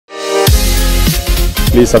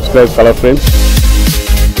Please subscribe Color Frames.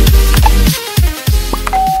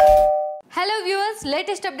 Hello viewers,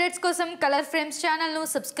 latest updates kosam Color Frames channel nu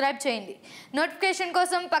subscribe cheyandi. Notification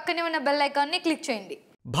kosam pakkane unna bell icon ni click cheyandi.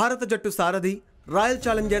 భారత జట్టు సారథి royal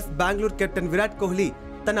Challengers Bengaluru captain Virat Kohli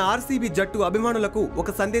తన RCB జట్టు అభిమానులకు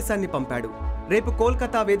ఒక సందేశాన్ని పంపాడు. రేపు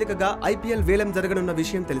కోల్కతా వేదికగా ఐపీఎల్ వేలం జరగనున్న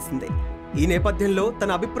విషయం తెలిసిందే. ఈ నేపథ్యంలో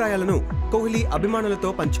తన అభిప్రాయాలను కోహ్లీ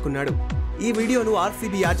అభిమానులతో పంచుకున్నాడు. ఈ వీడియోను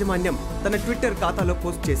ఆర్సీబీ యాజమాన్యం తన ట్విట్టర్ ఖాతాలో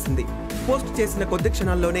పోస్ట్ చేసింది. పోస్ట్ చేసిన కొద్ది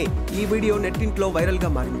క్షణాల్లోనే ఈ వీడియో నెట్టింట్లో వైరల్గా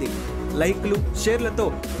మారింది. లైక్లు, షేర్లతో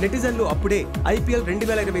నెటిజన్లు అప్పుడే ఐపీఎల్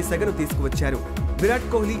 2020 సెగను తీసుకువచ్చారు. విరాట్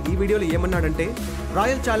కోహ్లీ ఈ వీడియోలో ఏమన్నాడంటే,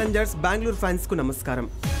 రాయల్ ఛాలెంజర్స్ బెంగళూరు ఫ్యాన్స్ కు నమస్కారం.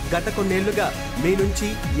 గత కొన్నేళ్లుగా మీ నుంచి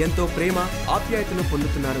ఎంతో ప్రేమ, ఆప్యాయతను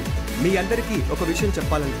పొందుతున్నారు. మీ అందరికీ ఒక విషయం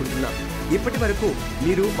చెప్పాలనుకుంటున్నా. ఇప్పటి వరకు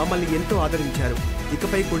మీరు మమ్మల్ని ఎంతో ఆదరించారు.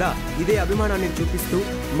 ఇకపై కూడా ఇదే అభిమానాన్ని చూపిస్తూ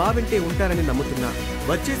మా వెంటే ఉంటారని నమ్ముతున్నా.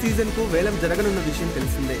 వచ్చే సీజన్కు వేలం జరగనున్న విషయం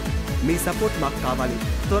తెలిసిందే. మీ సపోర్ట్ మాకు కావాలి.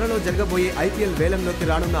 త్వరలో జరగబోయే ఐపీఎల్ వేలంలోకి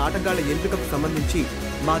రానున్న ఆటగాళ్ల ఎంపికకు సంబంధించి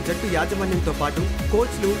మా జట్టు యాజమాన్యంతో పాటు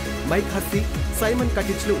కోచ్లు మైక్ హస్సీ, సైమన్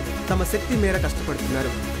కటిచ్లు తమ శక్తి మేర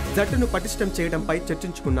కష్టపడుతున్నారు. జట్టును పటిష్టం చేయడంపై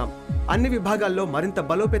చర్చించుకున్నాం. అన్ని విభాగాల్లో మరింత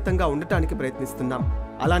బలోపేతంగా ఉండటానికి ప్రయత్నిస్తున్నాం.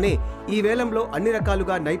 అలానే ఈ వేలంలో అన్ని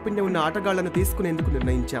రకాలుగా నైపుణ్యం ఉన్న ఆటగాళ్లను తీసుకునేందుకు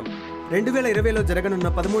నిర్ణయించాం. 2020లో జరగనున్న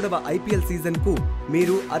 13వ ఐపీఎల్ సీజన్కు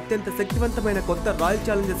మీరు అత్యంత శక్తివంతమైన కొత్త రాయల్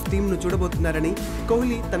ఛాలెంజర్స్ టీంను చూడబోతున్నారని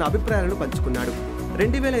కోహ్లీ తన అభిప్రాయాలను పంచుకున్నాడు.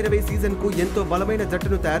 2020 సీజన్కు ఎంతో బలమైన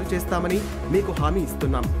జట్టును తయారు చేస్తామని మీకు హామీ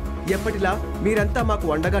ఇస్తున్నాం. ఎప్పటిలా మీరంతా మాకు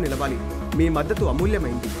అండగా నిలవాలి. మీ మద్దతు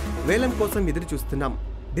అమూల్యమైంది. వేలం కోసం ఎదురు చూస్తున్నాం.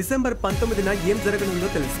 డిసెంబర్ 19న ఏం జరగనుందో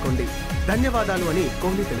తెలుసుకోండి. ధన్యవాదాలు అని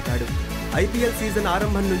కోహ్లీ తెలిపాడు. ఐపీఎల్ సీజన్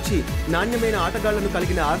ఆరంభం నుంచి నాణ్యమైన ఆటగాళ్లను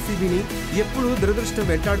కలిగిన ఆర్సీబీని ఎప్పుడూ దురదృష్టం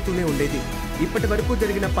వెంటాడుతూనే ఉండేది. ఇప్పటి వరకు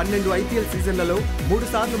జరిగిన 12 ఐపీఎల్ సీజన్లలో 3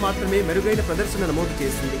 సార్లు మాత్రమే మెరుగైన ప్రదర్శన నమోదు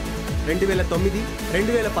చేసింది. 2009,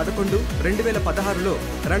 2011, 2016లో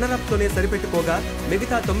రన్నరప్తోనే సరిపెట్టుకోగా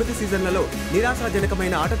మిగతా 9 సీజన్లలో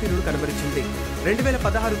నిరాశాజనకమైన ఆటతీరును కనబరిచింది.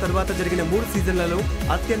 2016 తర్వాత జరిగిన 3 సీజన్లలో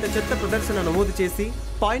అత్యంత చెత్త ప్రదర్శన నమోదు చేసి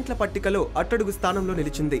పాయింట్ల పట్టికలో అట్టడుగు స్థానంలో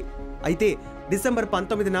నిలిచింది. అయితే డిసెంబర్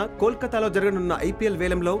 19న కోల్కతాలో జరగనున్న ఐపీఎల్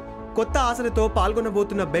వేలంలో కొత్త ఆశలతో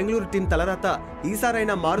పాల్గొనబోతున్న బెంగళూరు టీం తలరాత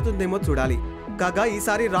ఈసారైనా మారుతుందేమో చూడాలి. కాగా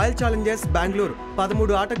ఈసారి రాయల్ ఛాలెంజర్స్ బెంగళూరు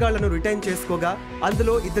 13 ఆటగాళ్లను రిటైన్ చేసుకోగా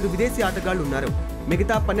అందులో 2 విదేశీ ఆటగాళ్లు ఉన్నారు.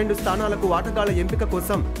 మిగతా 12 స్థానాలకు ఆటగాళ్ల ఎంపిక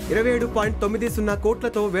కోసం 27.90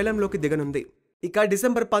 కోట్లతో వేలంలోకి దిగనుంది. ఇక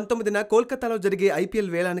డిసెంబర్ 19న కోల్కతాలో జరిగే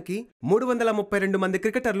ఐపీఎల్ వేలానికి 332 మంది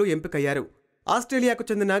క్రికెటర్లు ఎంపికయ్యారు. ఆస్ట్రేలియాకు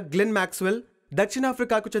చెందిన గ్లెన్ మ్యాక్స్వెల్,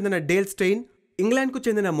 దక్షిణాఫ్రికాకు చెందిన డేల్ స్టెయిన్, ఇంగ్లాండ్కు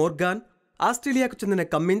చెందిన మోర్గాన్, ఆస్ట్రేలియాకు చెందిన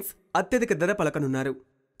కమ్మిన్స్ అత్యధిక ధర పలకనున్నారు.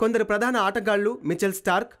 కొందరు ప్రధాన ఆటగాళ్లు మిచెల్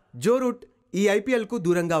స్టార్క్, జో రూట్ ఈ ఐపీఎల్కు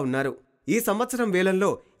దూరంగా ఉన్నారు. ఈ సంవత్సరం వేలంలో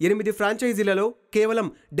 8 ఫ్రాంచైజీలలో కేవలం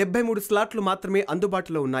 73 స్లాట్లు మాత్రమే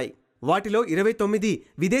అందుబాటులో ఉన్నాయి. వాటిలో 29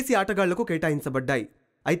 విదేశీ ఆటగాళ్లకు కేటాయించబడ్డాయి.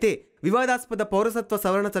 అయితే వివాదాస్పద పౌరసత్వ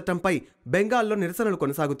సవరణ చట్టంపై బెంగాల్లో నిరసనలు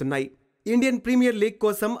కొనసాగుతున్నాయి. ఇండియన్ ప్రీమియర్ లీగ్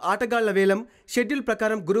కోసం ఆటగాళ్ల వేలం షెడ్యూల్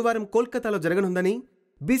ప్రకారం గురువారం కోల్కతాలో జరగనుందని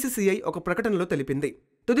బీసీసీఐ ఒక ప్రకటనలో తెలిపింది.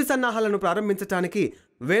 తుది సన్నాహాలను ప్రారంభించడానికి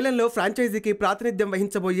వేలంలో ఫ్రాంచైజీకి ప్రాతినిధ్యం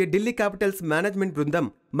వహించబోయే ఢిల్లీ క్యాపిటల్స్ మేనేజ్మెంట్ బృందం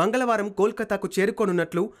మంగళవారం కోల్కతాకు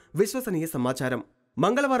చేరుకోనున్నట్లు విశ్వసనీయ సమాచారం.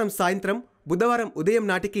 మంగళవారం సాయంత్రం, బుధవారం ఉదయం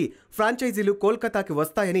నాటికి ఫ్రాంచైజీలు కోల్కతాకి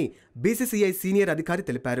వస్తాయని బీసీసీఐ సీనియర్ అధికారి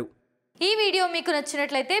తెలిపారు. ఈ వీడియో మీకు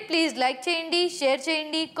నచ్చినట్లయితే ప్లీజ్ లైక్ చేయండి, షేర్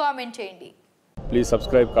చేయండి, కామెంట్ చేయండి. Please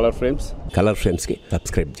subscribe Color Frames. Color Frames ki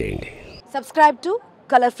subscribe cheyandi. Subscribe to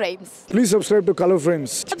Color Frames. Please subscribe to Color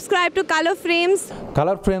Frames. Subscribe to Color Frames.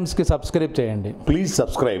 Color Frames ki subscribe cheyandi. Please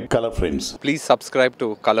subscribe Color Frames. Please subscribe to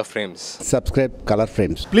Color Frames. Subscribe Color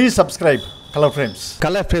Frames. Please subscribe Color Frames.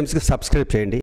 Color Frames ki subscribe cheyandi.